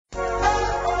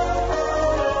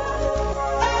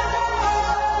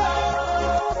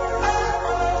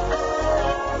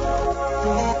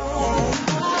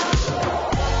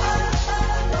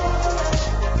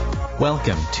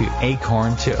Welcome to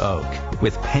Acorn to Oak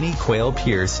with Pennie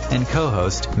Quaile-Pearce and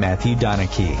co-host Matthew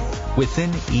Donachie.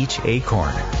 Within each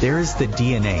acorn, there is the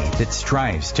DNA that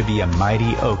strives to be a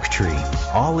mighty oak tree.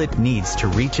 All it needs to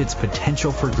reach its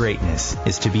potential for greatness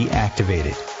is to be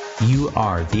activated. You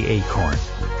are the acorn.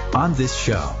 On this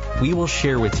show, we will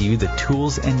share with you the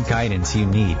tools and guidance you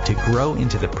need to grow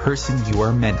into the person you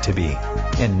are meant to be.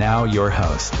 And now your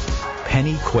host,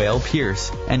 Pennie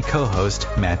Quaile-Pearce and co-host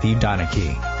Matthew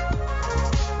Donachie.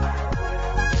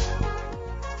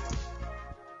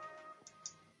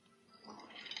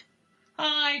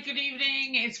 Hi, good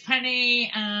evening. It's Pennie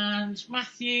and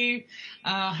Matthew.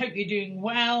 Hope you're doing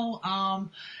well.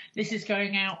 This is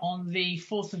going out on the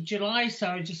 4th of July, so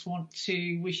I just want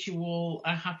to wish you all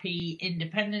a happy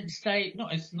Independence Day.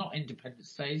 It's not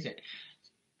Independence Day, is it?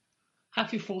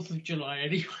 Happy 4th of July,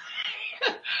 anyway.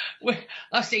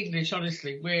 Us English,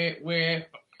 honestly, we're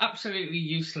absolutely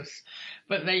useless.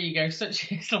 But there you go, such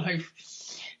is life.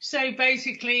 So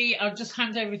basically, I'll just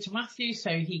hand over to Matthew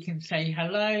so he can say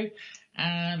hello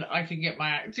and I can get my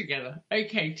act together.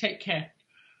 Okay, take care.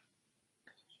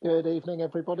 Good evening,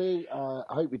 everybody. I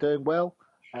hope you're doing well.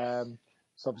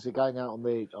 It's obviously going out on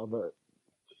the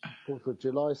 4th of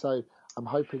July, so I'm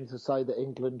hoping to say that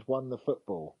England won the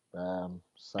football. The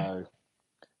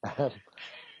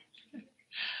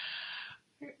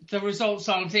results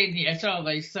aren't in yet, are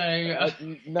they? So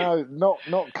no,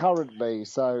 not currently.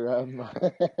 So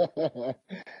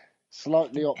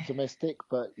slightly optimistic,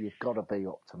 but you've got to be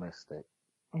optimistic.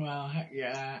 Well,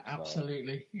 yeah,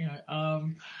 absolutely.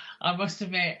 I must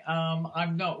admit,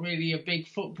 I'm not really a big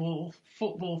football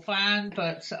fan,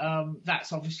 but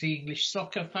that's obviously English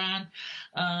soccer fan.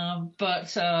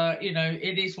 But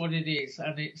it is what it is,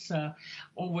 and it's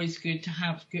always good to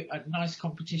have nice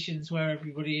competitions where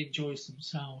everybody enjoys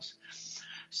themselves.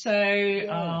 So,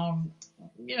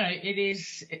 it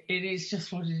is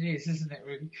just what it is, isn't it?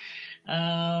 Really.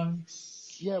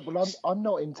 Yeah, well, I'm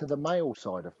not into the male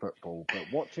side of football,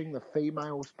 but watching the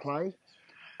females play,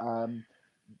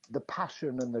 the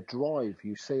passion and the drive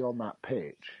you see on that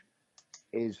pitch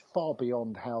is far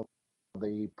beyond how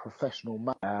the professional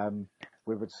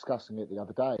we were discussing it the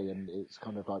other day, and it's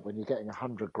kind of like when you're getting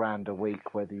 $100,000 a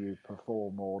week, whether you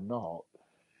perform or not,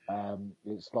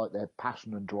 it's like their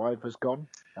passion and drive has gone.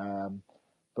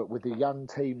 But with the young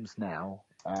teams now,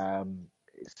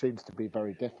 it seems to be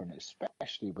very different,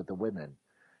 especially with the women.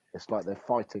 It's like they're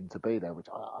fighting to be there, which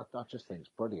I just think is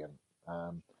brilliant.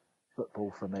 Football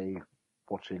for me,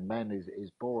 watching men is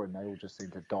boring. They all just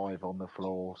seem to dive on the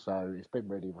floor. So it's been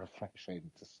really refreshing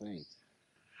to see.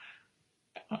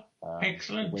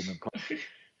 Excellent. Women play.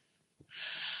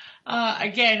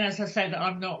 Again, as I said,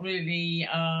 I'm not really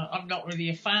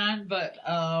a fan, but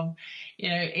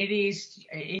it is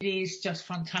just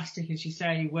fantastic, as you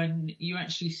say, when you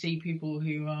actually see people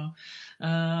who are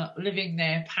living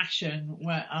their passion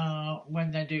when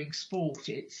they're doing sport.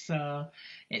 It's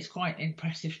quite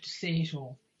impressive to see it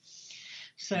all.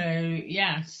 So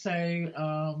yeah,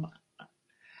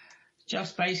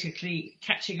 just basically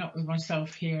catching up with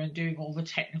myself here and doing all the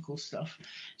technical stuff.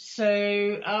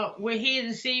 So we're here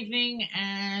this evening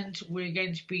and we're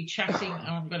going to be chatting, and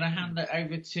I'm going to hand it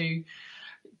over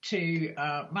to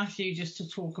Matthew just to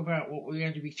talk about what we're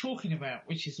going to be talking about,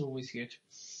 which is always good.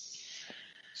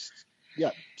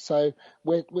 Yeah, so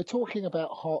we're talking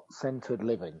about heart-centered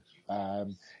living.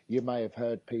 You may have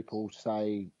heard people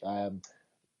say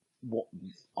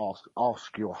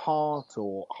ask your heart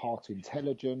or heart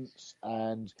intelligence,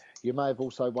 and you may have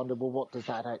also wondered, well, what does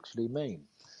that actually mean?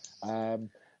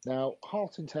 Now,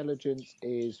 heart intelligence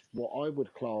is what I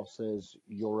would class as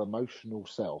your emotional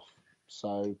self.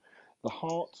 So the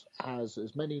heart has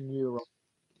as many neurons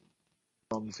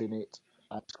in it.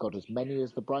 It's got as many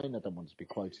as the brain. I don't want to be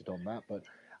quoted on that, but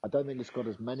I don't think it's got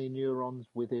as many neurons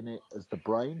within it as the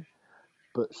brain.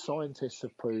 But scientists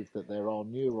have proved that there are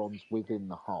neurons within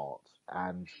the heart,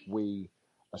 and we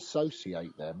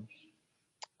associate them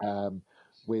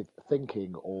with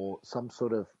thinking or some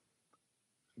sort of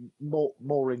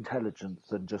more intelligence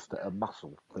than just a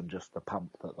muscle, than just the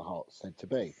pump that the heart's said to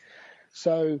be.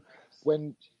 So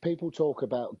when people talk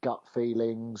about gut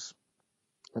feelings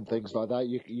and things like that,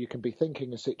 you can be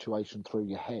thinking a situation through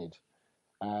your head.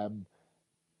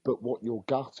 But what your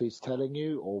gut is telling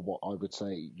you, or what I would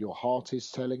say your heart is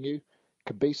telling you,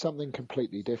 could be something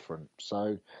completely different.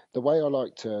 So the way I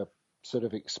like to sort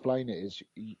of explain it is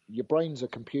your brain's a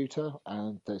computer,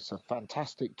 and it's a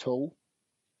fantastic tool,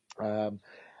 and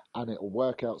it will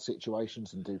work out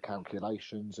situations and do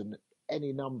calculations and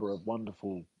any number of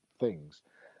wonderful things.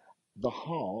 The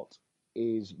heart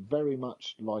is very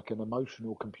much like an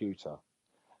emotional computer,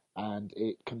 and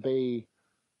it can be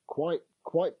quite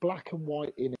quite black and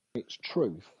white in its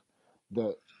truth,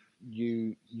 that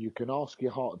you can ask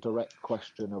your heart a direct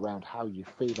question around how you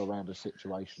feel around a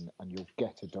situation, and you'll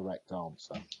get a direct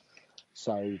answer.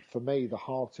 So for me, the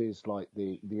heart is like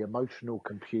the emotional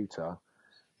computer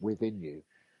within you.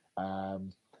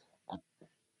 Um,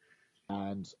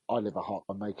 and I live a heart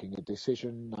by making a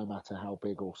decision, no matter how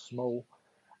big or small.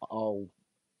 I'll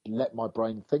let my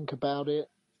brain think about it.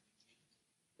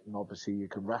 And obviously, you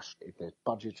can rush if there's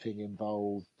budgeting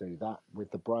involved, do that with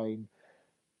the brain.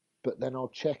 But then I'll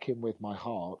check in with my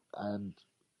heart and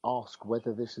ask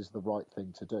whether this is the right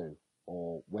thing to do,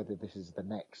 or whether this is the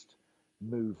next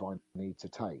move I need to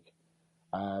take.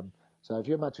 So if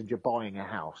you imagine you're buying a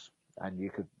house, and you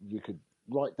could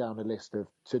write down a list of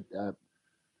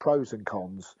pros and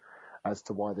cons as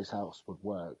to why this house would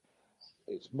work.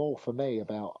 It's more for me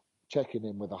about checking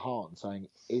in with the heart and saying,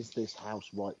 is this house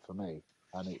right for me?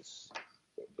 And it's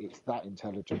that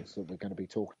intelligence that we're going to be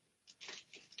talking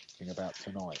about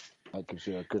tonight. That gives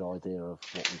you a good idea of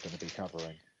what we're going to be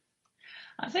covering.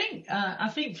 I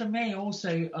think for me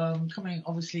also, coming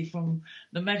obviously from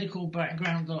the medical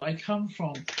background that I come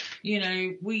from,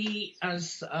 we,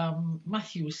 as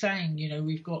Matthew was saying,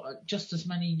 we've got just as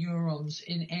many neurons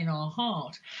in our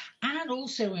heart and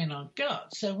also in our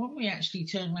gut. So when we actually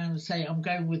turn around and say, I'm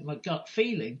going with my gut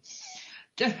feeling,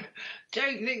 don't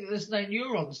think there's no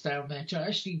neurons down there to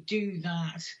actually do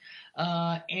that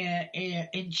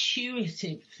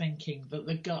intuitive thinking that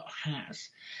the gut has.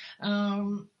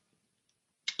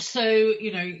 So,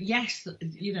 yes,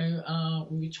 we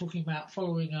were talking about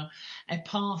following a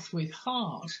path with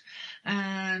heart,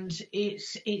 and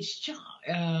it's just,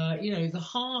 the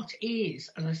heart is,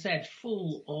 as I said,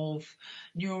 full of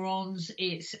neurons.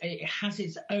 It has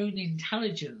its own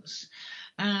intelligence,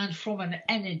 and from an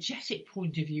energetic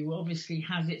point of view, obviously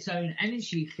has its own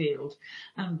energy field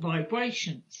and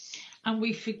vibration. And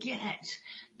we forget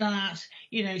that,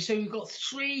 so we've got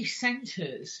three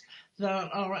centers that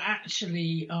are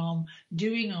actually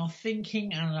doing our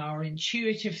thinking and our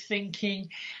intuitive thinking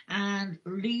and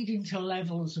leading to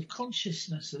levels of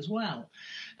consciousness as well.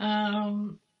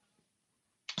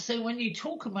 So when you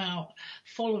talk about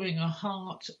following a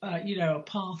heart, a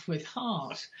path with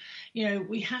heart,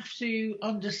 we have to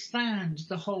understand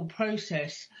the whole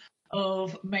process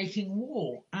of making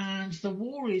war, and the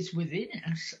war is within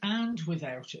us and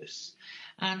without us,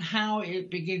 and how it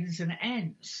begins and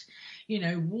ends.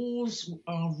 Wars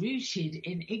are rooted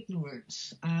in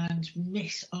ignorance and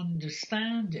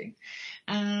misunderstanding,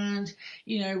 and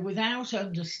without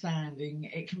understanding,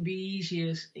 it can be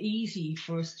easy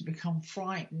for us to become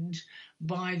frightened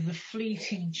by the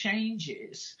fleeting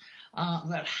changes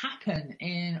that happen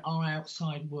in our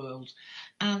outside world,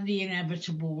 and the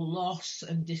inevitable loss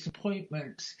and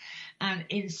disappointments and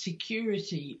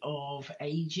insecurity of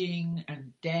aging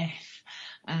and death,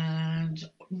 and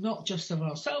not just of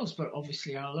ourselves, but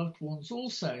obviously our loved ones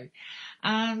also.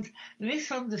 And this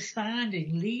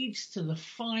understanding leads to the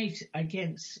fight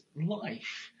against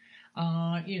life.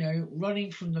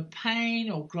 Running from the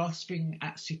pain or grasping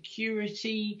at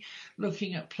security,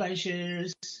 looking at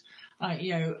pleasures,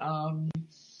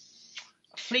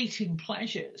 fleeting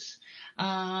pleasures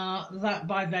that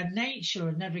by their nature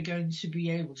are never going to be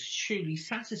able to truly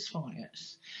satisfy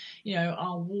us.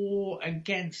 Our war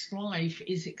against life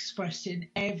is expressed in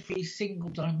every single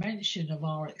dimension of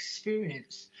our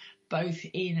experience, both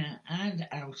inner and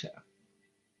outer.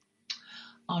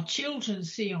 Our children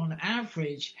see on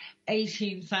average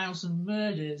 18,000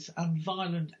 murders and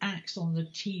violent acts on the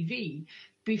TV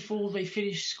before they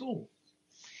finish school.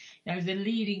 The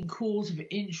leading cause of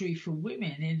injury for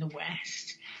women in the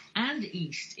West and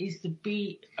East is the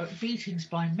beatings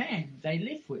by men they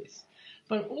live with,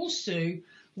 but also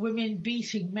women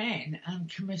beating men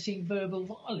and committing verbal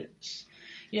violence.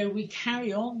 We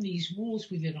carry on these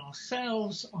wars within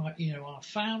ourselves, our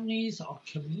families, our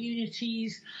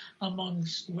communities,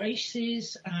 amongst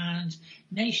races and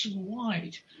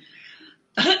nationwide.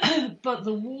 But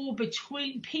the war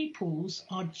between peoples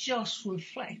are just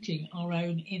reflecting our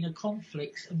own inner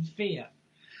conflicts and fear.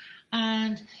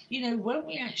 And, when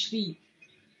we actually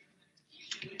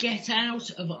get out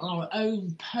of our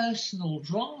own personal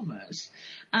dramas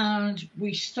and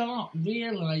we start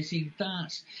realizing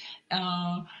that,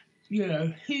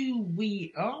 who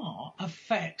we are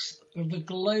affects the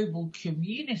global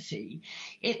community,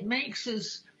 it makes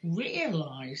us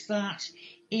realize that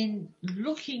in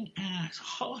looking at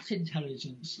heart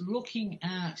intelligence, looking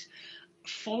at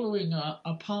following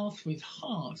a path with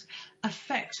heart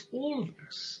affects all of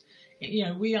us.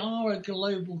 We are a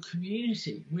global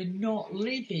community. We're not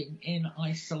living in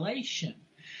isolation.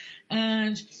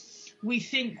 And we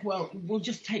think, well, we'll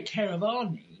just take care of our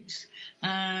needs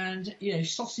and,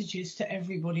 sausages to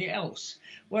everybody else.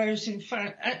 Whereas in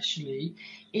fact, actually,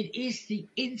 it is the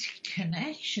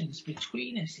interconnections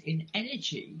between us in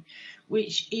energy,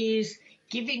 which is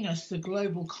giving us the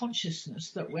global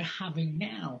consciousness that we're having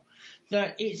now,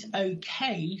 that it's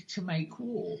okay to make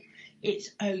war.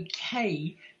 It's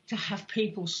okay to have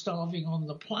people starving on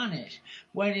the planet,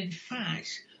 when in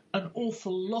fact, an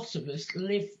awful lot of us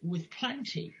live with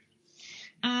plenty.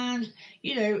 And,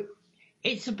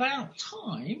 it's about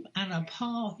time, and a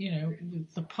path,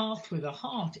 the path with a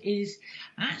heart is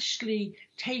actually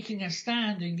taking a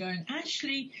stand and going,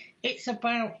 actually, it's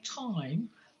about time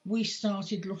we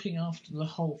started looking after the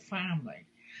whole family.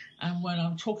 And when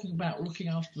I'm talking about looking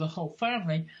after the whole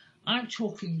family, I'm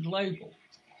talking global.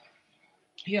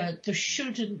 There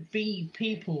shouldn't be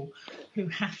people who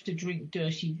have to drink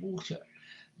dirty water.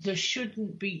 There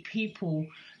shouldn't be people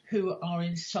who are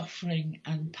in suffering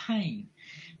and pain.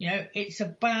 It's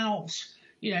about,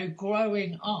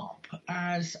 growing up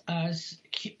as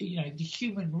the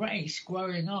human race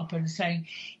growing up and saying,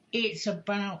 it's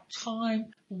about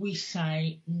time we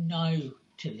say no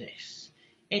to this.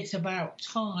 It's about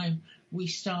time we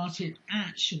started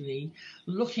actually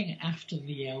looking after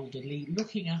the elderly,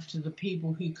 looking after the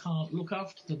people who can't look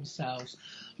after themselves,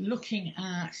 looking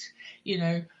at,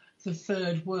 the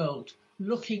third world,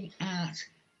 looking at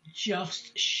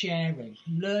just sharing,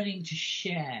 learning to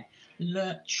share,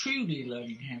 truly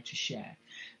learning how to share.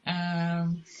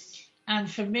 And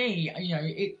for me,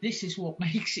 this is what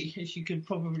makes it, as you can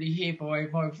probably hear by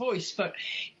my voice, but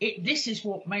this is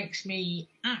what makes me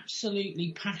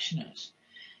absolutely passionate.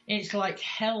 It's like,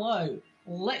 hello,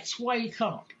 let's wake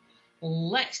up.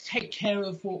 Let's take care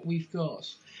of what we've got.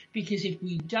 Because if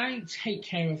we don't take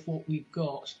care of what we've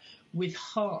got with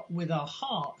our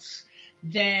hearts,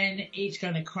 then it's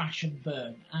going to crash and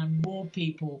burn, and more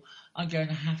people are going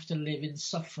to have to live in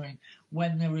suffering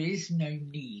when there is no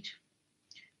need.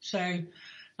 So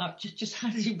just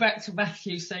handing back to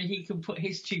Matthew so he can put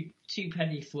his two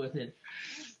pennies worth in.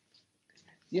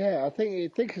 Yeah, I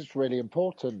think it's really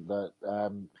important that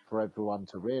for everyone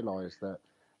to realise that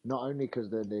not only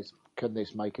can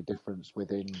this make a difference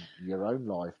within your own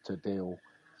life to deal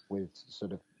with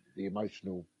sort of the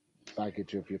emotional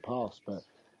baggage of your past, but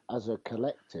as a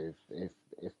collective,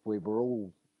 if we were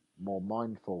all more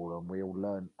mindful and we all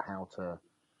learned how to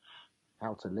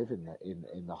live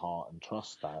in the heart and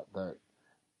trust that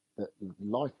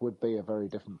life would be a very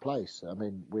different place. I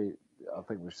mean, I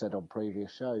think we've said on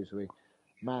previous shows,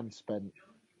 man spent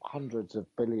hundreds of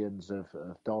billions of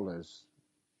dollars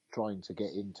trying to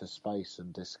get into space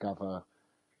and discover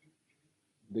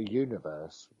the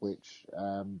universe, which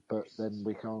but then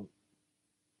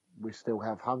we still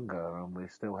have hunger and we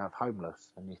still have homeless.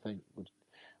 And you think,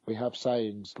 we have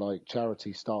sayings like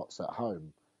charity starts at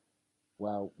home.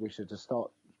 Well, we should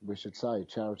say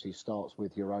charity starts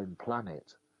with your own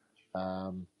planet,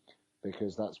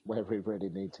 because that's where we really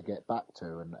need to get back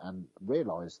to and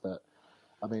realise that,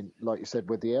 I mean, like you said,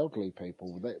 with the elderly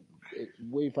people,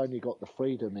 we've only got the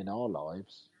freedom in our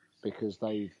lives because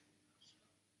they've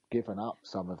given up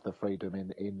some of the freedom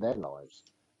in their lives.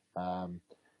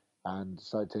 And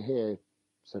so to hear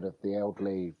sort of the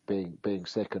elderly being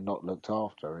sick and not looked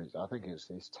after, I think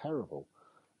it's terrible.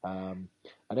 And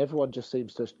everyone just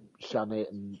seems to shun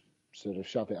it and sort of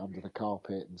shove it under the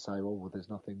carpet and say, oh, well, there's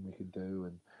nothing we can do,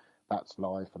 and that's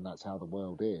life and that's how the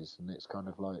world is. And it's kind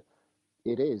of like,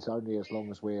 it is only as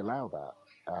long as we allow that.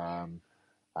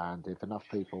 And if enough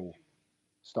people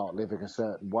start living a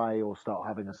certain way or start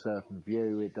having a certain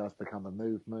view, it does become a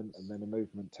movement, and then a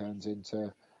movement turns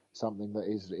into something that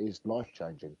is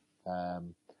life-changing.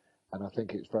 And I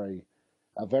think it's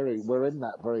we're in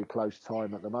that very close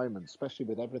time at the moment, especially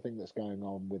with everything that's going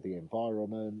on with the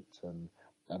environment and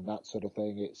that sort of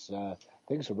thing. It's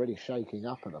things are really shaking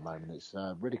up at the moment. It's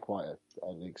really quite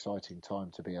an exciting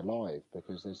time to be alive,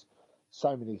 because there's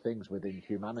so many things within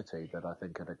humanity that I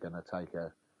think are going to take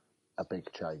a big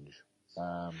change.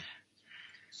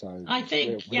 So I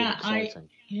think, exciting.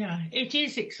 It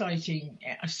is exciting.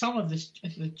 Some of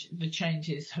the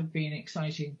changes have been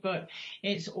exciting, but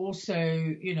it's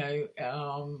also,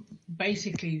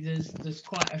 basically there's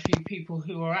quite a few people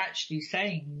who are actually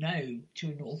saying no to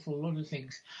an awful lot of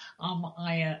things.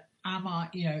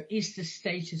 Is the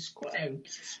status quo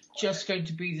just going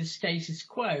to be the status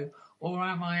quo, or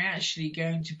am I actually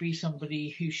going to be somebody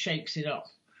who shakes it up?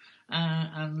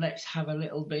 And let's have a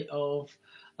little bit of,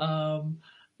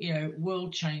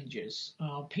 world changers,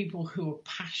 people who are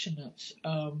passionate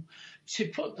to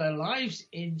put their lives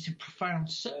into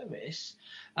profound service,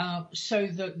 so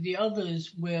that the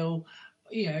others will,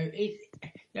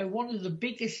 one of the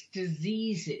biggest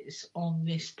diseases on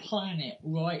this planet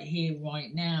right here,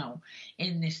 right now,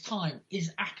 in this time,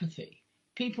 is apathy.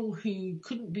 People who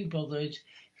couldn't be bothered,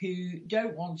 who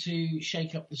don't want to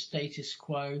shake up the status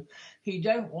quo, who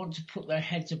don't want to put their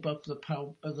heads above the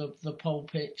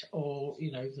pulpit or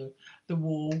the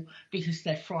wall because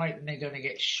they're frightened they're going to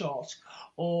get shot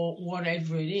or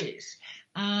whatever it is.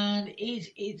 And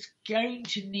it's going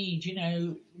to need,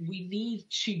 we need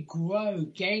to grow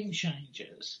game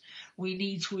changers. We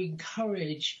need to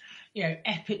encourage,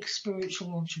 epic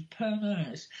spiritual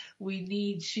entrepreneurs. We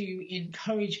need to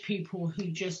encourage people who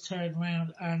just turn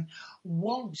around and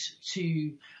want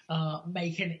to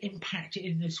make an impact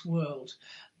in this world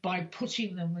by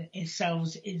putting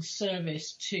themselves in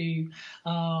service to,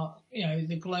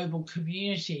 the global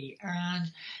community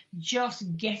and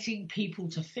just getting people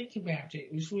to think about it.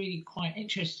 It was really quite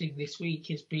interesting. This week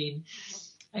has been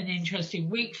an interesting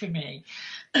week for me.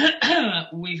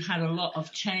 We've had a lot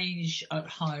of change at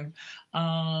home.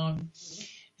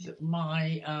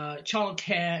 My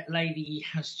childcare lady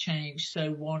has changed, so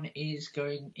one is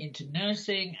going into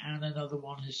nursing and another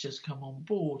one has just come on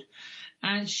board.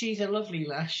 And she's a lovely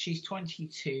lass, she's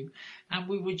 22, and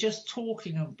we were just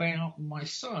talking about my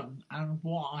son and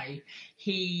why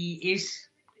he is,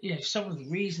 some of the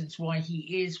reasons why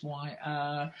he is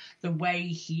the way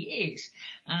he is.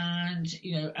 And,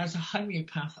 as a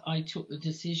homeopath, I took the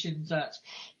decision that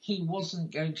he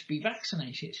wasn't going to be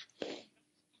vaccinated.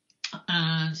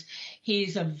 And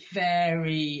he's a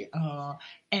very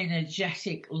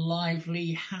energetic,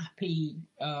 lively, happy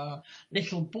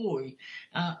little boy,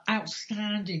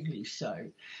 outstandingly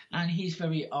so. And he's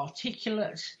very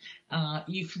articulate.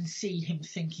 You can see him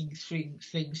thinking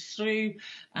things through,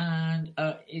 and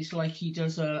it's like he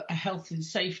does a health and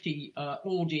safety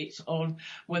audit on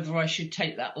whether I should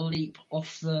take that leap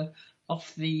off the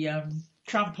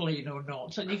trampoline or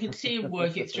not, and you can see him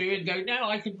work it through and go, no,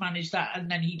 I can manage that, and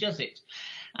then he does it.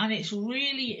 And it's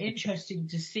really interesting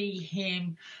to see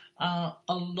him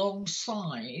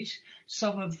alongside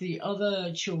some of the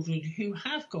other children who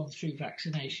have gone through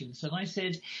vaccinations. And I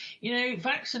said,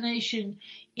 vaccination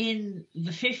in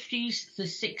the 50s, the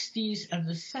 60s and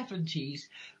the 70s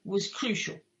was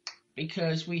crucial,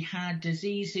 because we had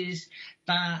diseases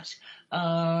that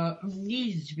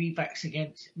needed to be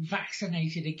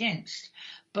vaccinated against.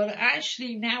 But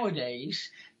actually nowadays,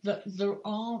 there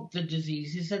aren't the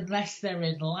diseases unless they're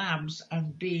in labs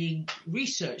and being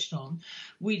researched on.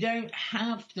 We don't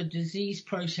have the disease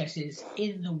processes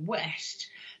in the West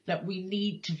that we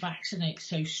need to vaccinate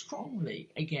so strongly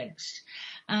against.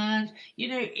 And,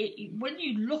 when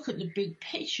you look at the big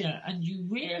picture and you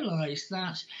realize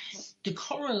that the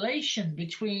correlation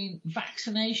between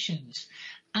vaccinations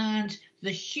and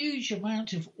the huge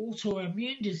amount of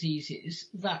autoimmune diseases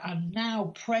that are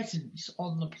now present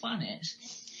on the planet,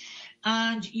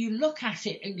 and you look at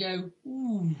it and go,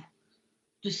 ooh,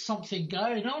 there's something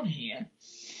going on here.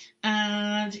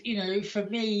 And, for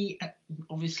me,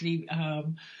 obviously,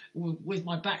 with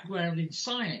my background in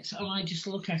science, and I just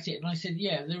look at it and I said,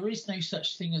 yeah, there is no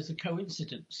such thing as a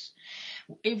coincidence.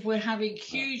 If we're having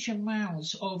huge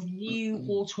amounts of new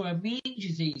autoimmune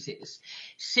diseases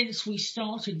since we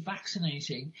started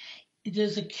vaccinating,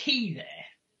 there's a key there.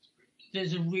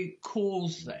 There's a root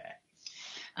cause there.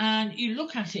 And you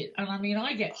look at it, and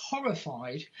I get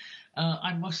horrified,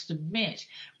 I must admit,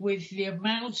 with the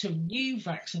amount of new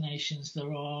vaccinations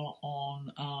there are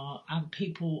on, and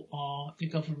the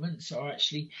governments are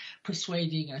actually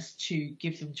persuading us to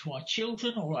give them to our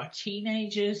children or our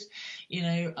teenagers.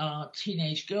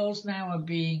 Teenage girls now are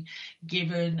being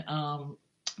given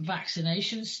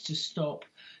vaccinations to stop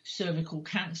cervical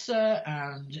cancer,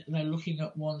 and they're looking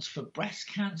at ones for breast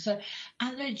cancer,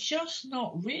 and they're just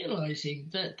not realizing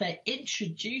that they're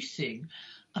introducing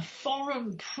a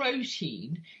foreign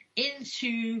protein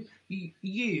into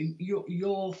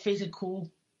your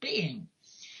physical being,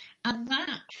 and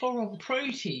that foreign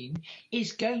protein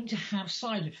is going to have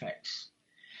side effects.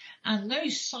 And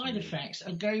those side effects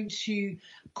are going to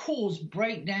cause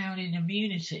breakdown in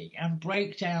immunity and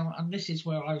breakdown, and this is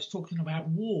where I was talking about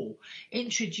war,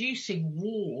 introducing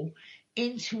war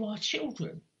into our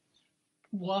children,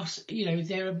 whilst,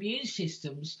 their immune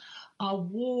systems are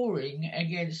warring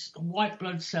against white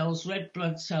blood cells, red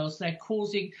blood cells. They're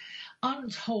causing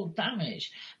untold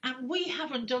damage. And we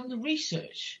haven't done the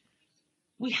research.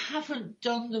 We haven't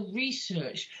done the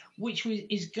research which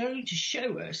is going to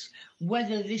show us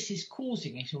whether this is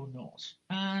causing it or not.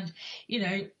 And,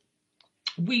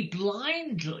 we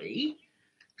blindly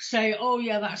say, oh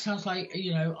yeah, that sounds like,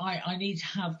 I need to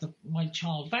have my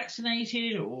child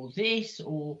vaccinated, or this,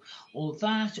 or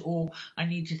that, or I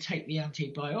need to take the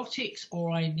antibiotics,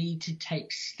 or I need to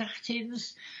take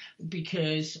statins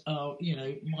because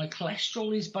my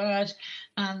cholesterol is bad.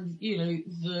 And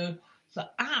the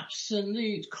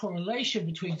absolute correlation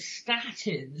between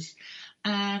statins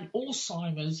and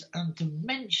Alzheimer's and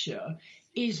dementia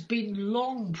is been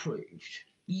long proved,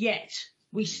 yet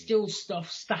we still stuff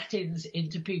statins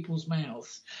into people's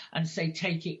mouths and say,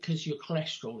 take it because your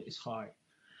cholesterol is high.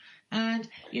 And,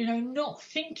 not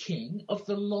thinking of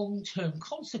the long-term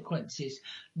consequences,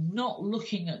 not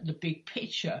looking at the big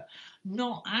picture,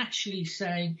 not actually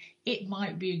saying it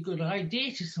might be a good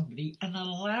idea to somebody and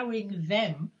allowing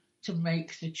them to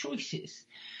make the choices.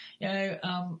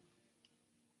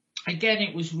 Again,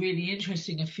 it was really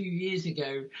interesting. A few years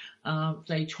ago,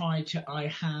 they tried to. I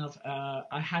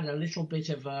had a little bit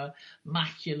of a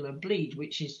macular bleed,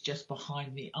 which is just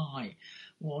behind the eye.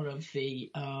 One of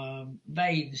the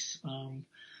veins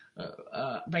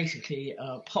basically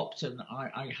popped, and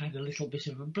I had a little bit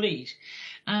of a bleed.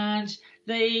 And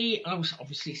I was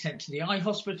obviously sent to the eye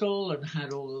hospital and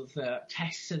had all of the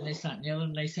tests and this, that, and the other.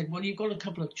 And they said, well, you've got a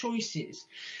couple of choices.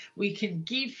 We can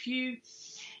give you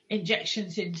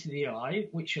injections into the eye,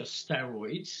 which are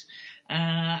steroids,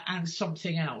 and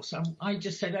something else. And I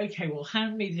just said, okay, well,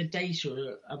 hand me the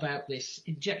data about this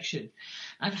injection.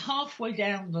 And halfway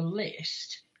down the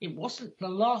list, it wasn't the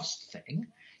last thing,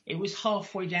 it was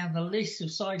halfway down the list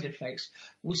of side effects,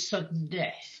 was sudden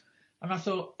death. And I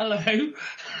thought, hello.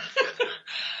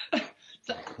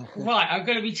 Right, I'm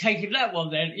going to be taking that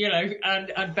one then,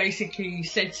 and basically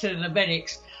said to the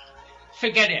medics,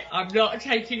 forget it, I'm not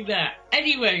taking that.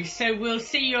 Anyway, so we'll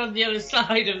see you on the other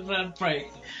side of the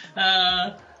break.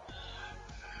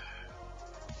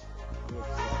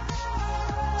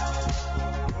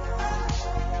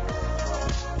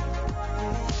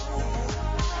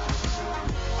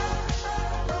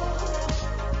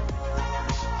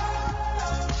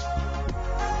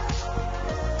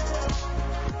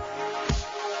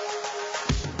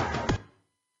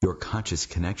 Your conscious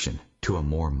connection to a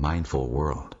more mindful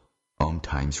world.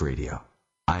 OMTimes Radio,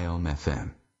 IOM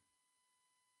FM.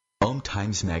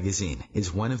 OMTimes Magazine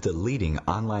is one of the leading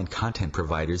online content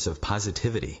providers of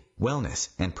positivity, wellness,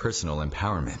 and personal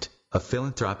empowerment. A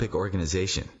philanthropic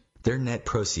organization, their net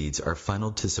proceeds are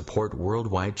funneled to support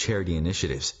worldwide charity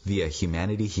initiatives via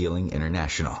Humanity Healing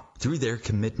International. Through their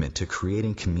commitment to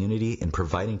creating community and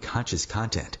providing conscious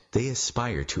content, they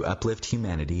aspire to uplift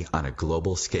humanity on a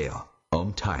global scale.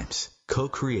 OMTimes,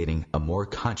 co-creating a more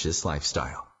conscious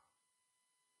lifestyle.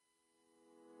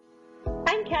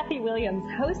 I'm Kathy Williams,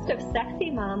 host of Sexy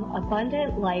Mom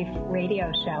Abundant Life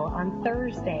radio show on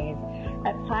Thursdays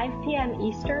at 5 p.m.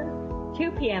 Eastern,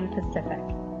 2 p.m. Pacific.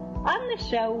 On the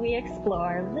show, we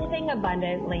explore living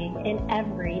abundantly in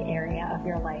every area of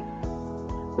your life.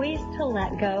 Ways to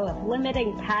let go of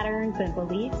limiting patterns and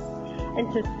beliefs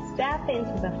and to step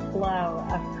into the flow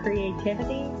of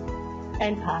creativity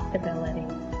and possibility,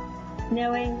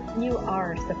 knowing you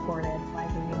are supported by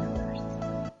the universe.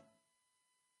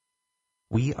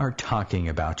 We are talking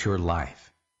about your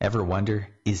life. Ever wonder,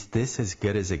 is this as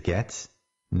good as it gets?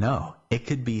 No, it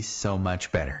could be so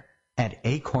much better. At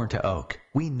Acorn to Oak,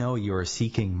 we know you are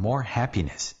seeking more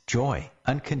happiness, joy,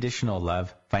 unconditional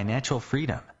love, financial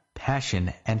freedom,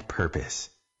 passion, and purpose.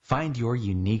 Find your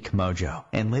unique mojo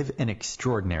and live an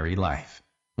extraordinary life.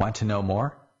 Want to know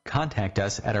more? Contact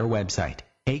us at our website,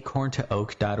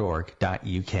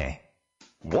 acorntooak.org.uk.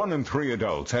 1 in 3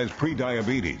 adults has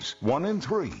prediabetes. 1 in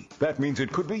 3. That means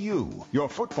it could be you, your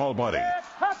football buddy,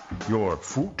 your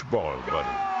football buddy,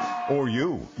 or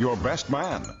you, your best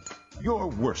man, your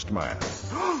worst man,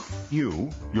 you,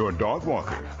 your dog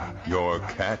walker, your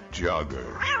cat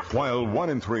jogger. While 1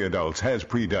 in 3 adults has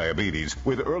prediabetes,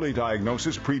 with early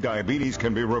diagnosis, prediabetes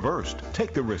can be reversed.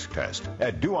 Take the risk test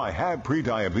at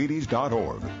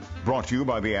doihaveprediabetes.org. Brought to you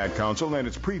by the Ad Council and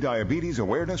its Prediabetes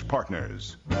Awareness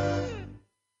Partners.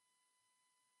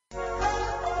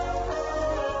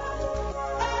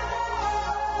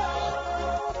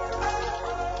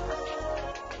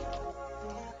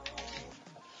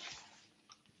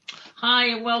 Hi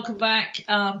and welcome back.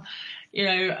 I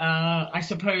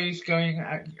suppose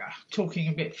talking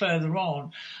a bit further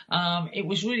on, it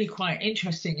was really quite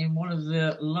interesting in one of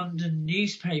the London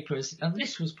newspapers, and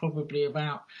this was probably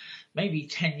about maybe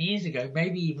 10 years ago,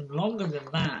 maybe even longer than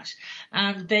that.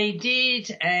 And they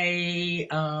did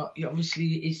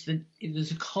obviously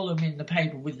there's a column in the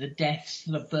paper with the deaths,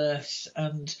 the births,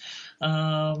 and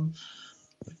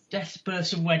deaths,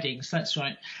 births and weddings, that's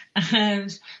right.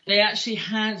 And they actually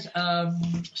had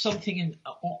something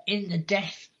in the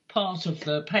death part of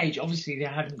the page. Obviously, they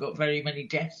hadn't got very many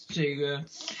deaths to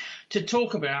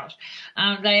talk about,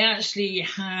 and they actually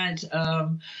had a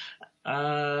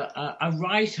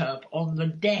write-up on the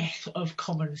death of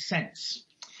common sense.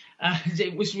 And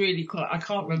it was really quite, I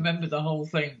can't remember the whole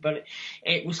thing, but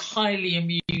it was highly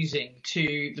amusing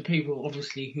to the people,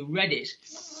 obviously, who read it.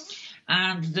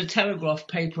 And the Telegraph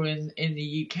paper in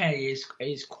the UK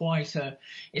is quite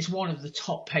it's one of the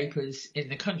top papers in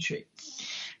the country.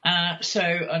 So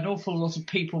an awful lot of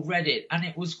people read it, and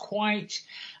it was quite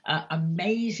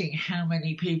amazing how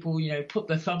many people, put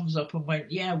their thumbs up and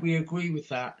went, yeah, we agree with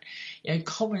that.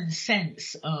 Common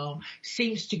sense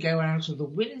seems to go out of the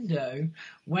window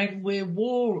when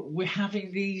we're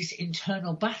having these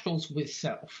internal battles with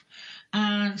self.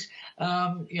 And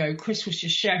Chris was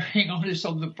just sharing on us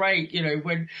on the break,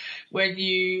 when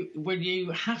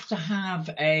you have to have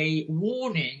a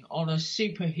warning on a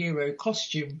superhero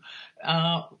costume,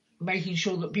 making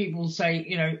sure that people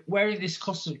say, wearing this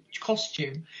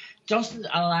costume doesn't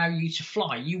allow you to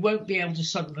fly. You won't be able to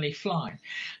suddenly fly.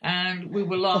 And we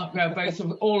were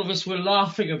all of us were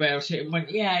laughing about it and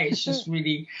went, yeah, it's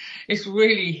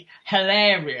really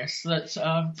hilarious that,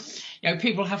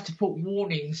 people have to put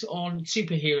warnings on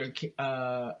superhero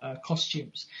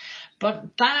costumes. But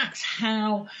that's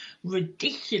how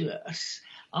ridiculous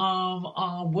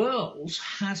our world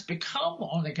has become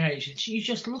on occasions. You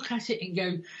just look at it and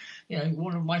go,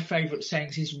 one of my favourite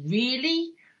sayings is,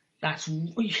 really?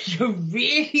 You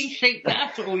really think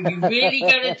that? Or you really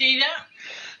going to do that?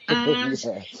 And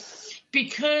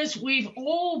because we've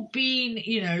all been,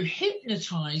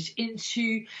 hypnotised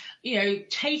into,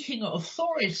 taking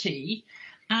authority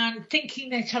and thinking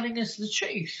they're telling us the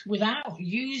truth without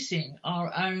using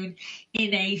our own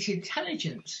innate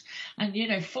intelligence. And,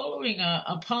 following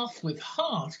a path with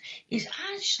heart is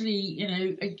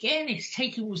actually, again, it's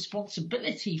taking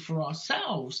responsibility for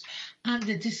ourselves and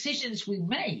the decisions we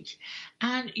make.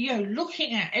 And,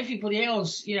 looking at everybody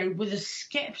else, with a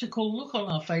skeptical look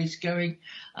on our face going,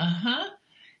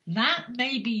 that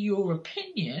may be your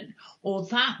opinion or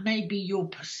that may be your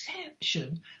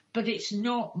perception, but it's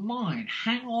not mine.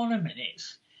 Hang on a minute.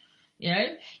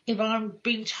 If I'm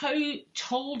being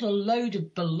told a load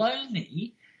of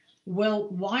baloney, well,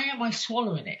 why am I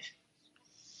swallowing it?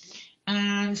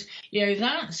 And,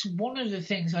 that's one of the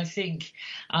things I think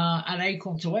at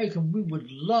Acorn to Oak, and we would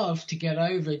love to get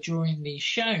over during these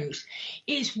shows,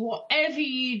 is whatever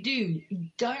you do,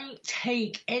 don't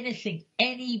take anything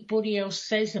anybody else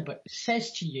says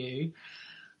to you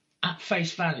at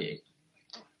face value.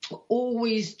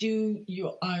 Always do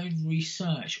your own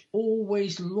research.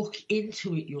 Always look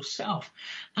into it yourself.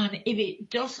 And if it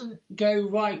doesn't go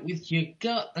right with your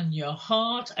gut and your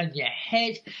heart and your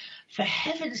head, for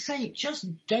heaven's sake, just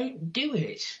don't do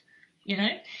it.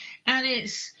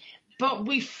 But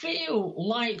we feel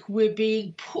like we're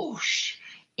being pushed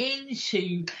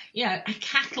into a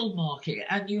cattle market,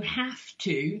 and you have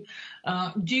to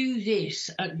do this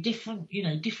at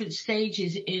different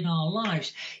stages in our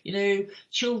lives.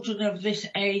 Children of this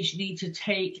age need to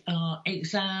take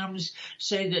exams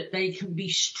so that they can be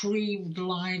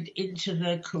streamlined into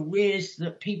the careers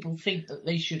that people think that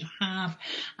they should have.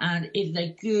 And if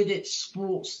they're good at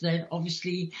sports, then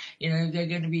obviously they're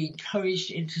going to be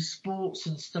encouraged into sports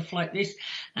and stuff like this.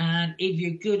 And if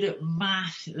you're good at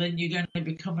math, then you're going to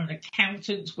become an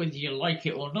accountant, whether you like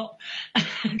it or not.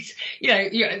 And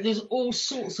there's all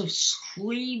sorts of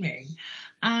screaming,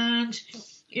 and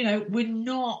we're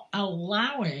not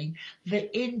allowing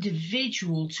the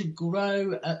individual to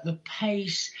grow at the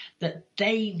pace that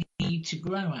they need to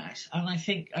grow at. And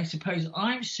I suppose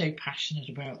I'm so passionate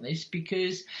about this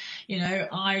because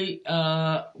I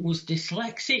was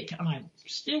dyslexic, and I'm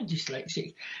still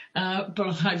dyslexic,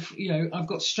 but I've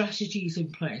got strategies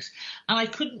in place, and I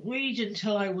couldn't read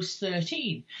until I was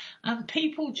 13, and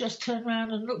people just turned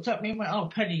around and looked at me and went, oh,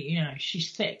 Penny,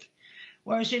 she's thick.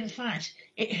 Whereas in fact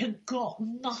it had got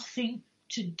nothing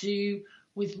to do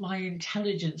with my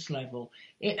intelligence level.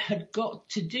 It had got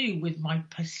to do with my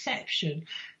perception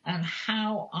and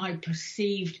how I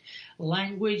perceived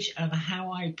language and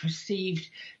how I perceived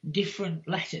different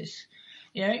letters.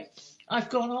 I've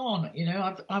gone on,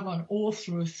 I'm an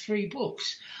author of 3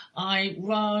 books. I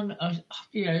run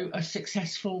a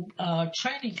successful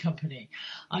training company.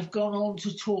 I've gone on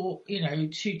to talk,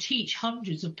 to teach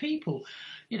hundreds of people.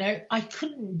 I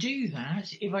couldn't do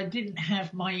that if I didn't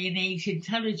have my innate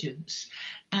intelligence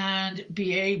and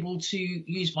be able to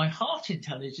use my heart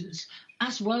intelligence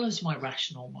as well as my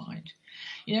rational mind.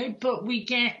 But we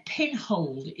get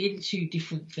pinholed into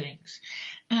different things.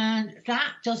 And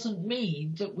that doesn't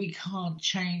mean that we can't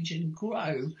change and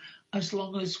grow as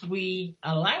long as we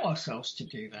allow ourselves to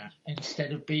do that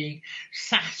instead of being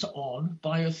sat on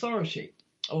by authority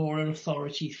or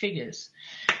authority figures.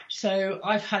 So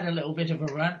I've had a little bit of a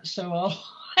rant, so I'll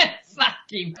thank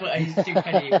you, but it's too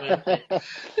penny worth it.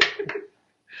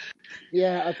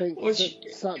 Yeah, I think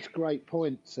such great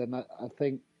points, and I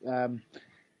think as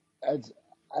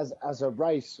a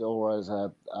race or as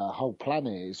a whole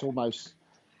planet, it's almost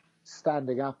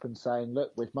standing up and saying,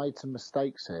 "Look, we've made some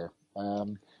mistakes here."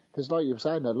 Because, like you were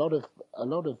saying, a lot of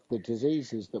the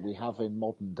diseases that we have in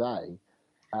modern day,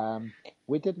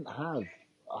 we didn't have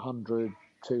 100,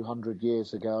 200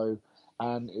 years ago,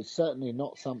 and it's certainly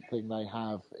not something they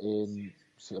have in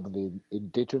some of the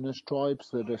indigenous tribes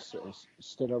that are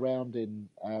still around in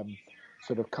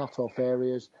sort of cut-off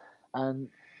areas. And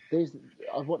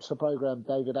I've watched the program.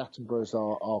 David Attenborough's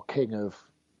our king of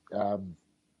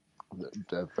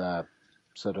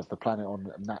sort of the planet on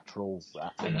natural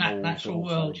animals, natural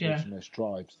world, indigenous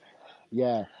tribes.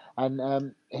 Yeah,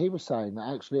 and he was saying that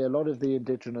actually a lot of the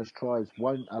indigenous tribes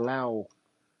won't allow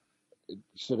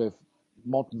sort of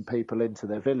modern people into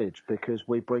their village because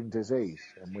we bring disease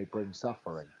and we bring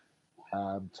suffering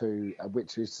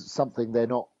which is something they're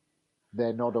not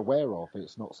aware of.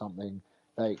 It's not something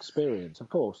they experience. Of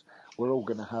course, we're all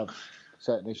going to have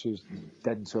certain issues,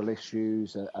 dental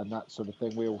issues and that sort of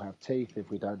thing. We all have teeth. If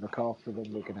we don't look after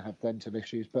them, we're going to have dental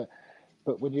issues. But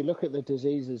when you look at the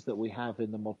diseases that we have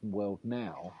in the modern world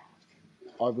now,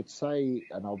 I would say,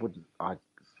 and I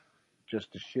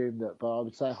just assume that, but I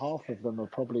would say half of them are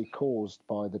probably caused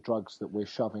by the drugs that we're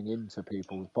shoving into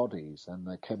people's bodies and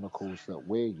the chemicals that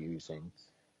we're using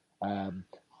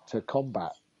to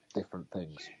combat different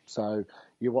things. So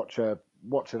you watch an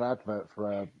advert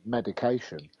for a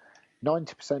medication,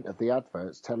 90% of the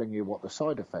advert's telling you what the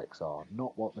side effects are,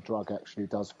 not what the drug actually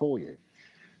does for you.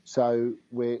 So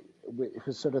we're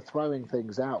sort of throwing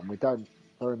things out, and we don't,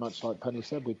 very much like Penny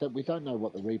said, we don't know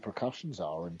what the repercussions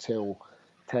are until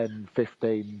 10,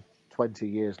 15, 20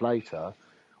 years later,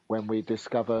 when we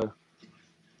discover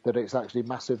that it's actually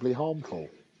massively harmful.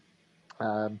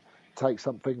 Take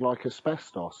something like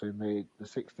asbestos. In the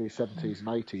 60s, 70s and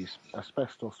 80s,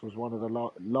 asbestos was one of the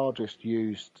largest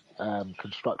used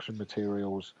construction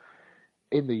materials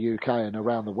in the UK and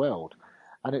around the world.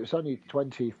 And it was only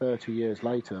 20, 30 years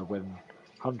later, when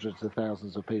hundreds of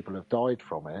thousands of people have died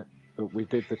from it, that we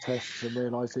did the tests and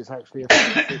realised it's actually a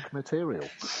toxic material.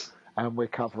 And we're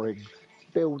covering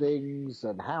buildings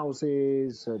and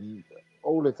houses and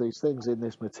all of these things in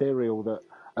this material that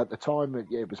at the time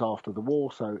it was after the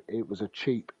war, so it was a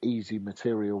cheap, easy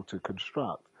material to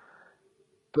construct.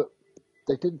 But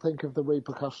they didn't think of the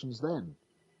repercussions then.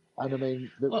 And I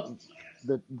mean,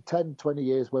 the 10, 20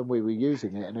 years when we were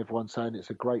using it and everyone's saying it's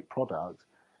a great product,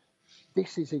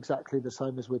 this is exactly the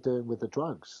same as we're doing with the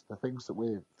drugs, the things that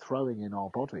we're throwing in our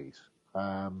bodies.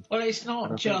 Well, it's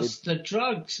not just the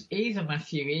drugs either,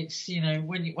 Matthew. It's,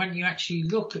 when you actually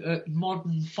look at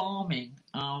modern farming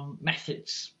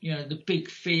methods, the big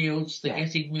fields, the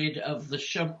getting rid of the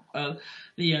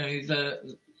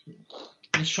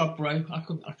the shrub row. I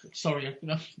couldn't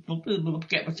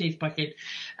get my teeth back in.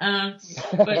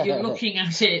 But you're looking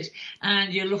at it,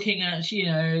 and you're looking at,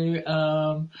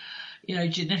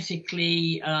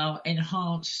 genetically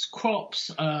enhanced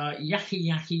crops,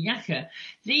 yakka.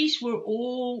 These were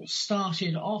all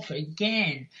started off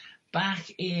again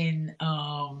back in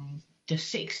the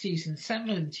 60s and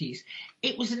 70s.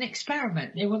 It was an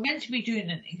experiment. They were meant to be doing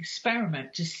an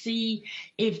experiment to see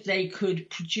if they could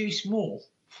produce more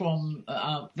from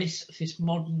this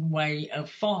modern way of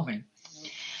farming.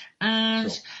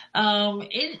 And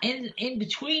in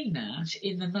between that,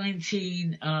 in the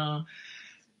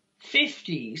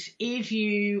 1950s, if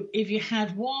you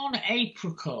had one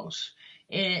apricot,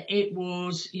 it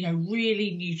was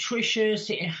really nutritious.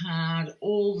 It had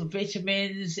all the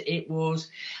vitamins. It was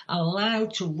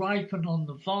allowed to ripen on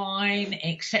the vine,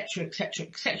 etc., etc.,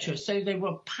 etc. So they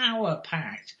were power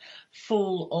packed,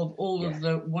 full of all of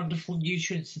the wonderful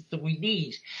nutrients that we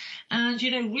need. And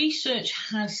research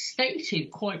has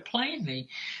stated quite plainly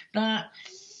that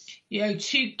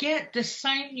to get the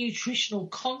same nutritional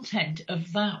content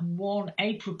of that one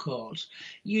apricot,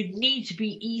 you'd need to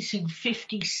be eating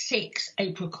 56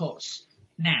 apricots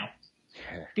now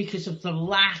because of the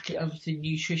lack of the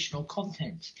nutritional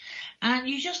content. And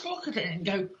you just look at it and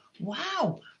go,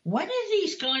 wow, when are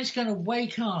these guys going to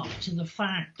wake up to the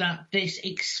fact that this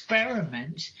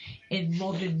experiment in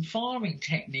modern farming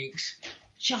techniques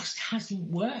just hasn't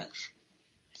worked?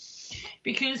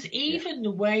 because even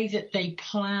the way that they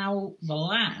plough the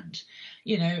land,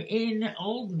 in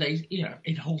olden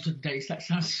days, that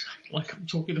sounds like I'm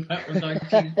talking about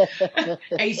the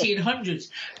 1800s,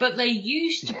 but they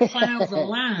used to plough the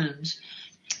land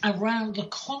around the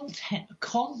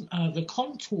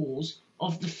contours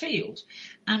of the field,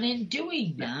 and in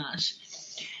doing that,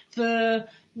 the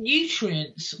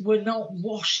nutrients were not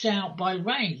washed out by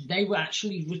rain. They were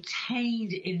actually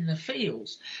retained in the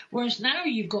fields. Whereas now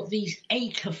you've got these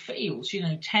acre fields,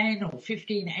 10 or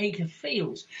 15 acre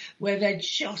fields, where they're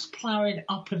just ploughing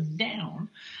up and down,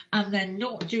 and they're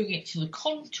not doing it to the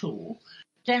contour.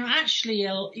 They're actually,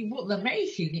 what they're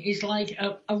making is like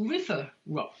a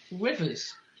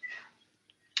rivers,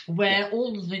 where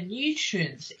all of the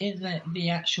nutrients in the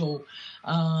actual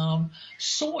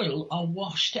soil are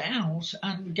washed out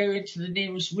and go into the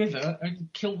nearest river and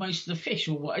kill most of the fish,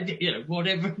 or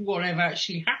whatever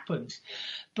actually happens.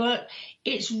 But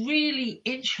it's really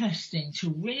interesting to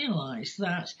realise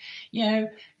that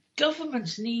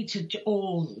governments need to,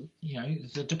 or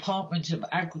the Department of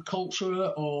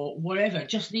Agriculture or whatever,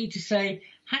 just need to say,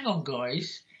 hang on,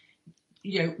 guys.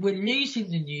 We're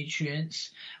losing the nutrients.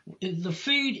 The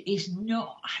food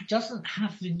doesn't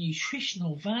have the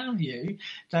nutritional value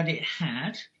that it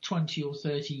had 20 or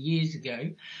 30 years ago.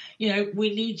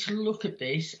 We need to look at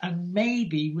this and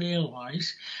maybe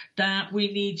realise that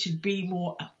we need to be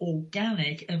more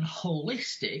organic and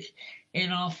holistic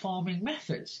in our farming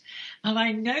methods. And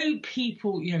I know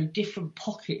people, different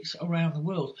pockets around the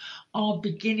world are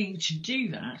beginning to do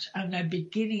that, and they're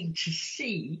beginning to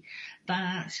see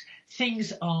that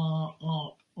things are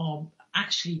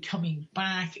actually coming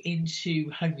back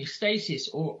into homeostasis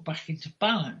or back into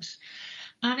balance.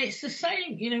 And it's the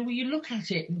same, when you look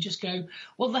at it and just go,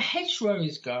 well, the hedgerow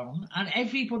is gone and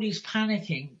everybody's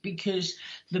panicking because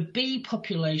the bee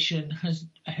population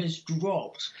has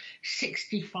dropped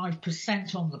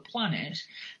 65% on the planet.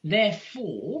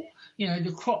 Therefore,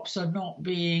 the crops are not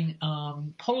being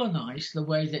pollinized the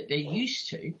way that they used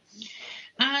to.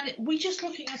 And we're just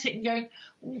looking at it and going,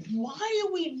 why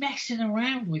are we messing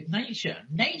around with nature?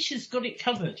 Nature's got it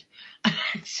covered.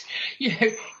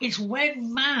 It's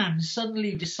when man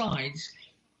suddenly decides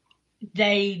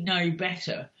they know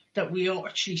better that we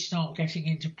actually start getting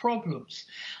into problems.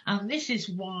 And this is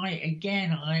why,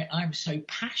 again, I'm so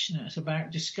passionate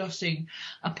about discussing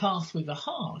a path with the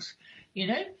heart.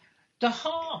 The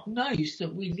heart knows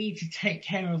that we need to take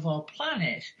care of our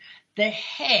planet. The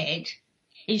head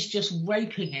is just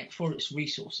raping it for its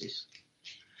resources,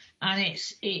 and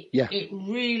it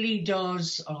really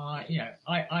does.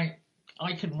 I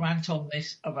can rant on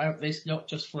about this not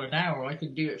just for an hour. I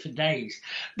can do it for days,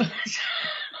 but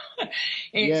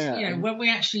it's when we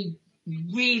actually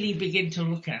really begin to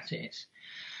look at it.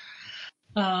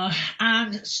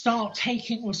 And start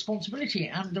taking responsibility,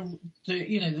 and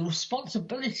the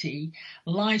responsibility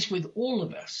lies with all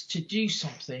of us to do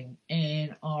something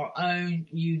in our own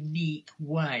unique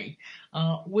way,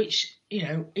 which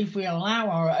if we allow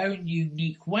our own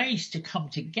unique ways to come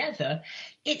together,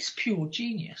 it's pure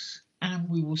genius, and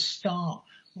we will start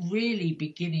really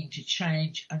beginning to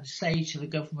change and say to the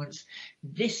governments,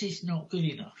 this is not good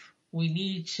enough. We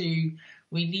need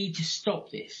to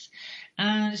stop this.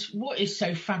 And what is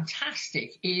so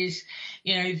fantastic is,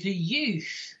 the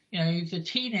youth, the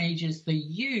teenagers, the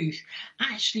youth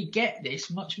actually get this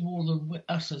much more than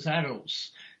us as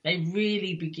adults. They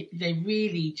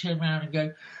really turn around and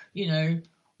go,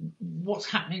 what's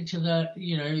happening to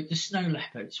the snow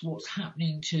leopards? What's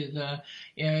happening to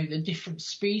the different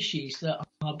species that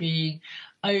are being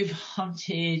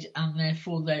overhunted, and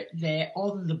therefore they're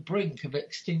on the brink of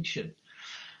extinction.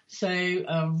 So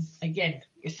again,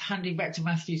 it's handing back to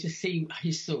Matthew to see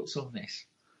his thoughts on this.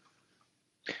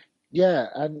 Yeah,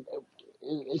 and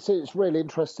it's really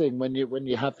interesting when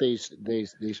you have these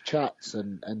chats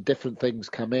and different things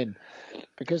come in,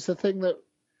 because the thing that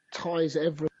ties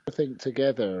everything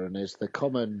together and is the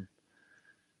common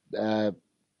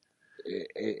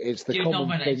it's the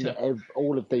common thing that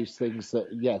all of these things that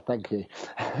thank you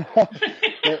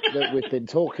that we've been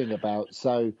talking about.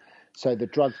 So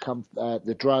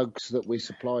the drugs that we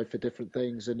supply for different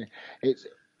things, and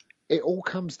it all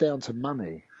comes down to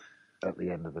money at the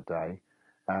end of the day.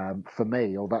 For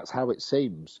me, or that's how it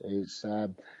seems. It's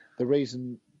the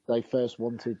reason they first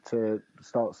wanted to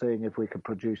start seeing if we could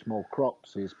produce more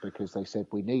crops is because they said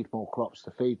we need more crops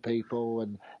to feed people,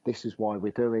 and this is why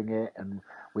we're doing it, and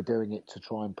we're doing it to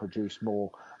try and produce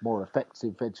more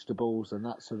effective vegetables and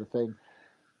that sort of thing.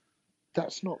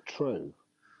 That's not true.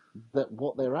 That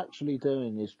what they're actually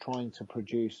doing is trying to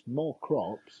produce more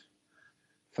crops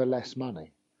for less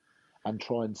money. and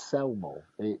try and sell more.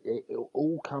 It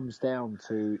all comes down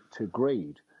to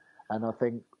greed, and I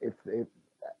think if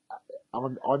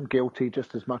I'm guilty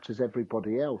just as much as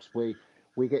everybody else. We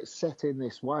get set in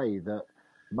this way that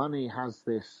money has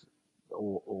this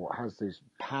or has this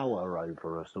power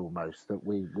over us almost, that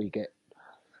we get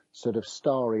sort of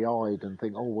starry-eyed and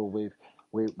think, oh well,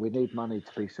 we need money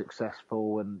to be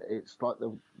successful, and it's like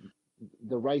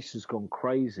the race has gone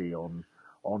crazy on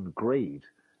greed.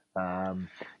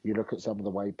 You look at some of the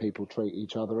way people treat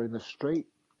each other in the street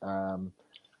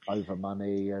over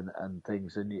money and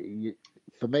things, and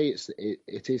for me,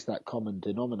 it is that common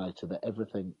denominator that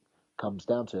everything comes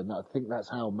down to, and I think that's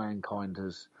how mankind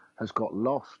has got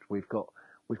lost. We've got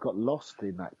lost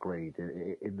in that greed,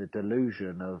 in the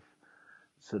delusion of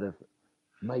sort of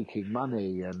making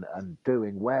money and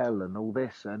doing well and all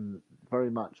this, and very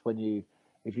much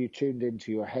if you tuned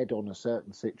into your head on a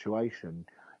certain situation,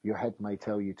 your head may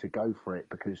tell you to go for it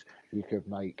because you could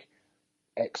make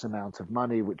X amount of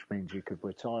money, which means you could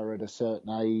retire at a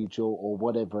certain age or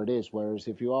whatever it is. Whereas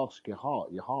if you ask your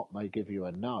heart may give you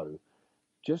a no,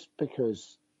 just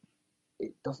because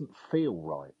it doesn't feel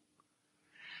right.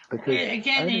 Because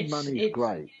earning money is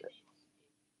great.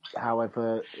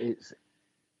 However,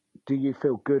 do you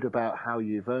feel good about how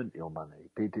you've earned your money?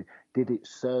 Did it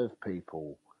serve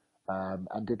people?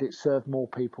 And did it serve more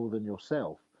people than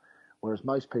yourself? Whereas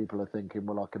most people are thinking,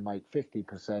 well, I can make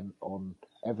 50% on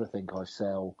everything I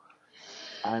sell,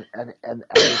 and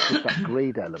it's just that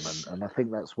greed element, and I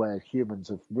think that's where humans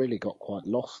have really got quite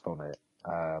lost on it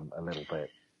a little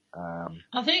bit.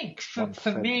 I think for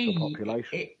me,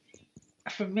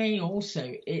 for me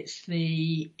also, it's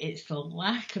the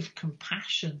lack of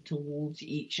compassion towards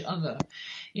each other.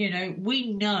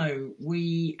 We know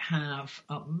we have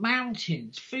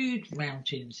food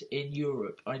mountains in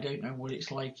Europe. I don't know what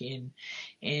it's like in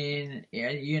the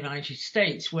United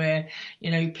States, where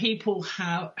people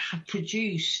have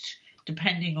produced,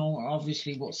 depending on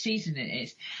obviously what season it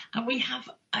is, and we have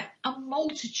a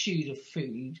multitude of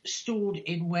food stored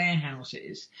in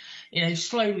warehouses,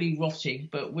 slowly rotting,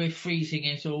 but we're freezing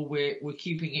it or we're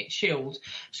keeping it chilled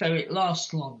so it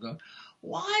lasts longer.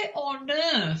 Why on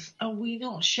earth are we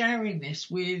not sharing this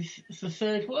with the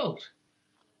third world?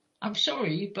 I'm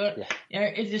sorry, but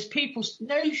if there's people,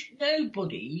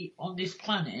 nobody on this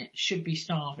planet should be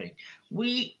starving.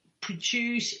 We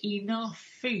produce enough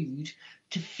food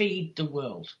to feed the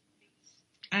world,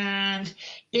 and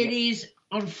it is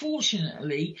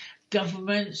unfortunately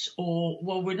governments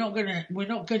we're not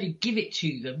going to give it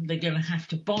to them. They're going to have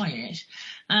to buy it,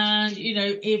 and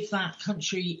if that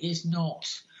country is not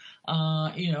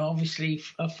obviously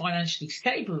financially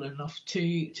stable enough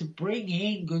to bring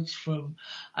in goods from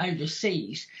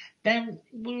overseas, then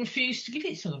we refuse to give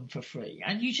it to them for free.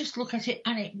 And you just look at it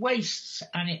and it wastes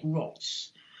and it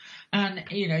rots. And,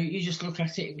 you just look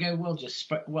at it and go, well,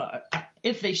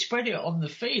 if they spread it on the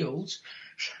fields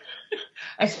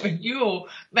as manure,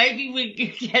 maybe we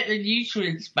can get the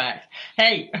nutrients back.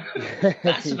 Hey,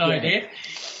 that's an idea.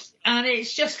 And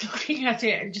it's just looking at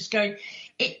it and just going,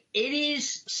 it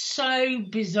is so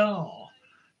bizarre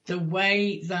the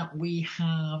way that we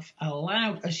have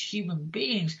allowed, as human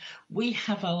beings, we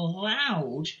have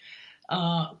allowed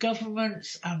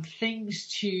governments and things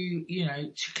to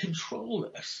control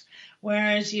us.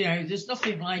 Whereas, there's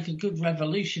nothing like a good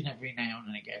revolution every now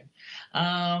and again.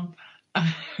 And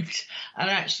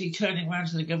actually turning around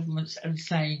to the governments and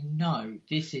saying, no,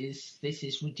 this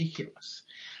is ridiculous.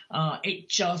 It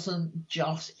just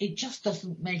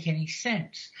doesn't make any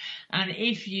sense. And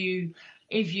if you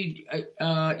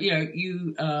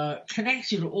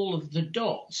connected all of the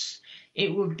dots,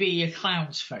 it would be a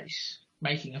clown's face,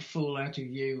 making a fool out of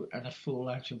you and a fool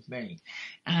out of me.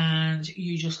 And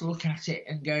you just look at it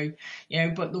and go,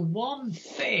 but the one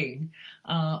thing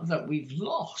that we've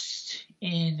lost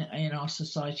in our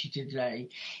society today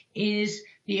is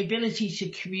the ability to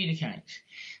communicate.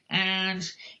 And,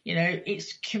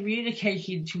 it's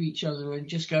communicating to each other and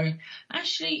just going,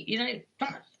 actually,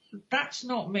 that's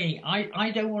not me.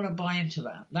 I don't want to buy into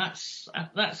that. That's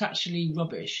actually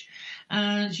rubbish.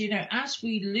 And, as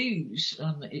we lose,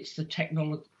 it's the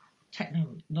technological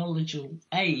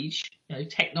age,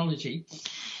 technology,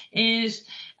 is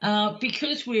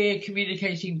because we're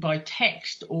communicating by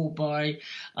text or by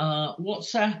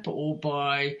WhatsApp or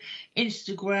by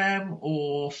Instagram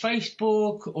or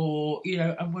Facebook or,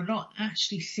 and we're not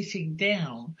actually sitting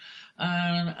down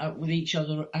with each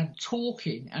other and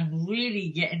talking and really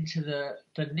getting to the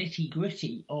nitty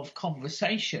gritty of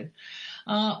conversation,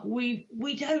 we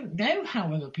don't know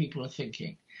how other people are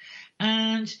thinking.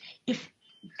 And if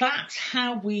that's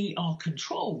how we are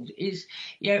controlled, is,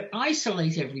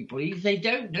 isolate everybody. They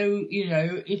don't know,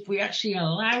 if we actually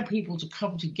allow people to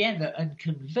come together and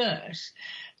converse,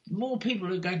 more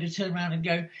people are going to turn around and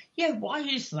go, yeah, why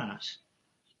is that?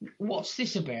 What's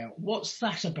this about? What's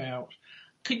that about?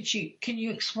 Can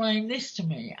you explain this to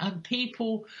me? And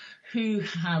people who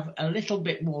have a little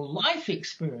bit more life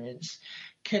experience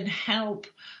can help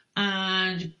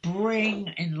and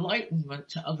bring enlightenment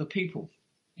to other people.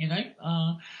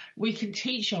 We can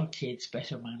teach our kids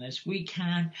better manners. We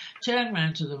can turn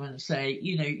around to them and say,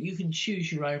 you can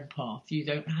choose your own path. You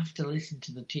don't have to listen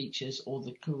to the teachers or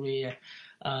the career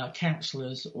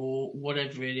counsellors or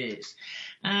whatever it is.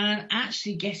 And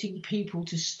actually getting people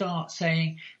to start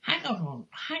saying, hang on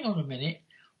a minute,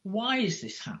 why is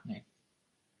this happening?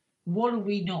 What are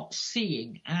we not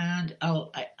seeing? And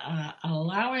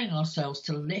allowing ourselves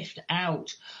to lift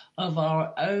out of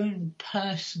our own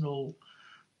personal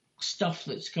stuff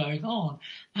that's going on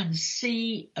and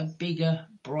see a bigger,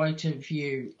 brighter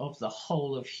view of the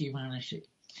whole of humanity.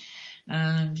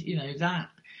 And,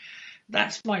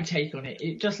 that's my take on it.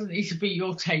 It doesn't need to be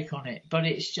your take on it, but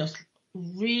it's just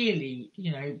really,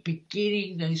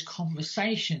 beginning those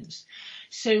conversations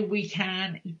so we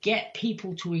can get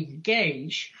people to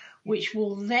engage, which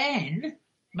will then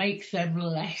make them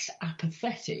less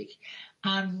apathetic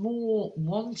and more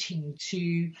wanting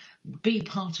to be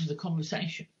part of the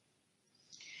conversation.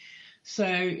 So,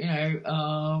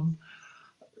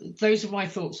 those are my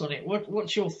thoughts on it.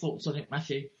 What's your thoughts on it,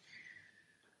 Matthew?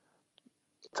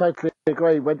 Totally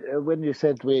agree. When you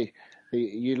said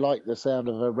you like the sound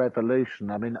of a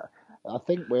revolution, I mean, I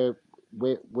think we're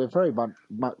very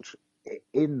much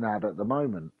in that at the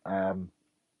moment. I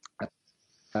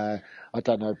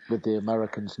don't know if the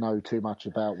Americans know too much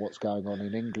about what's going on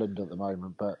in England at the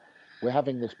moment, but we're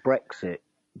having this Brexit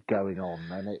going on,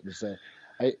 and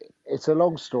it's a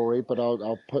long story, but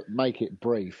I'll make it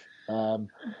brief.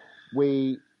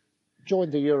 We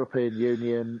joined the European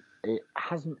Union. It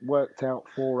hasn't worked out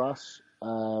for us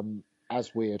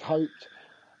as we had hoped.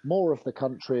 More of the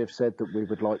country have said that we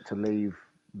would like to leave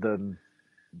than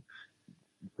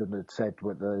had said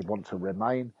that they want to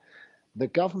remain. The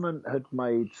government had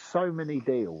made so many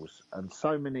deals and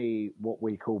so many what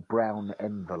we call brown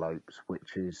envelopes,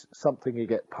 which is something you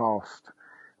get passed,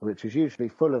 which is usually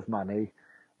full of money,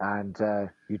 and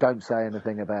you don't say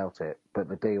anything about it, but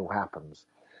the deal happens.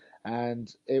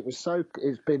 And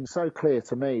it's been so clear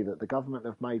to me that the government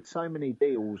have made so many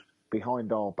deals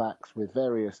behind our backs with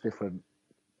various different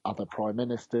other prime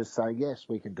ministers saying, yes,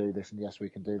 we can do this and yes, we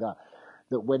can do that,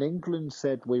 that when England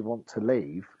said we want to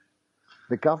leave,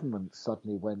 the government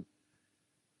suddenly went,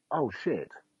 oh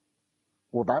shit,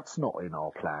 well, that's not in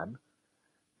our plan,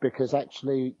 because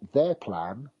actually their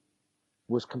plan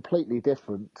was completely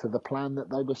different to the plan that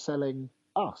they were selling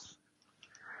us.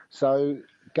 So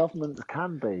governments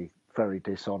can be very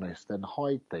dishonest and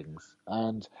hide things.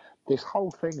 And this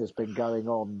whole thing has been going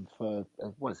on for,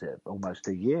 almost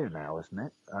a year now, isn't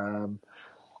it?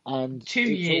 And 2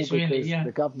 years, it's all because really, yeah.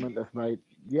 The government have made,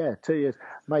 2 years,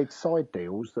 made side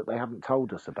deals that they haven't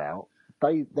told us about.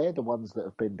 They're the ones that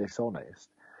have been dishonest.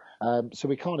 So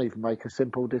we can't even make a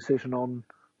simple decision on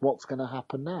what's going to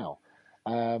happen now.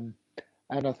 And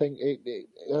I think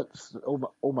it's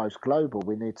almost global.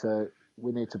 We need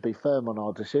to be firm on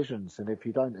our decisions. And if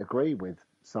you don't agree with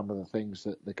some of the things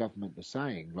that the government are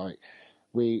saying, like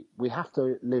we have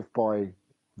to live by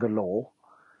the law.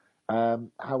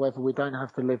 However, we don't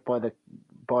have to live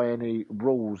by any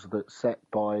rules that's set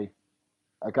by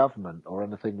a government or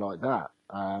anything like that.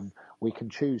 We can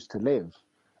choose to live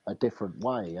a different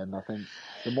way, and I think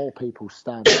the more people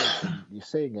stand up, and you're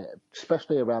seeing it,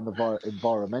 especially around the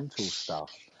environmental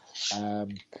stuff,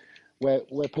 where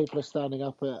people are standing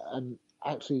up and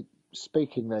actually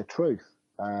speaking their truth,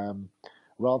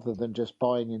 rather than just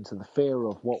buying into the fear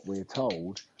of what we're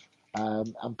told,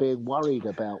 and being worried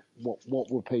about what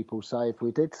will people say if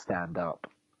we did stand up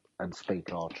and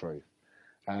speak our truth.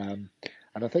 And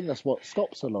I think that's what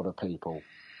stops a lot of people.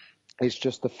 It's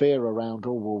just the fear around,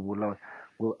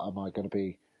 am I going to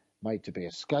be made to be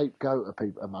a scapegoat?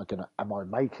 Am I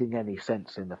making any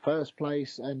sense in the first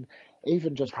place? And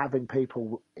even just having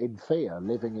people in fear,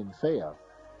 living in fear,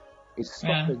 is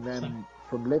stopping them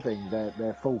from living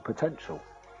their full potential.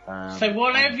 So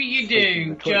whatever you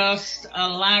do, just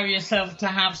allow yourself to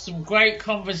have some great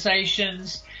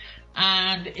conversations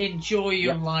and enjoy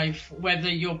your life, whether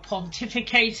you're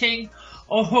pontificating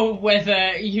or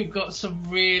whether you've got some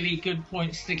really good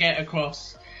points to get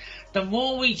across. The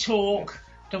more we talk,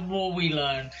 the more we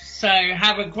learn. So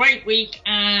have a great week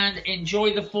and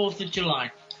enjoy the 4th of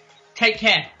July. Take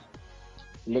care.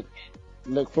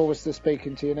 Look forward to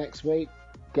speaking to you next week.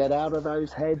 Get out of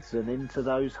those heads and into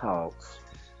those hearts.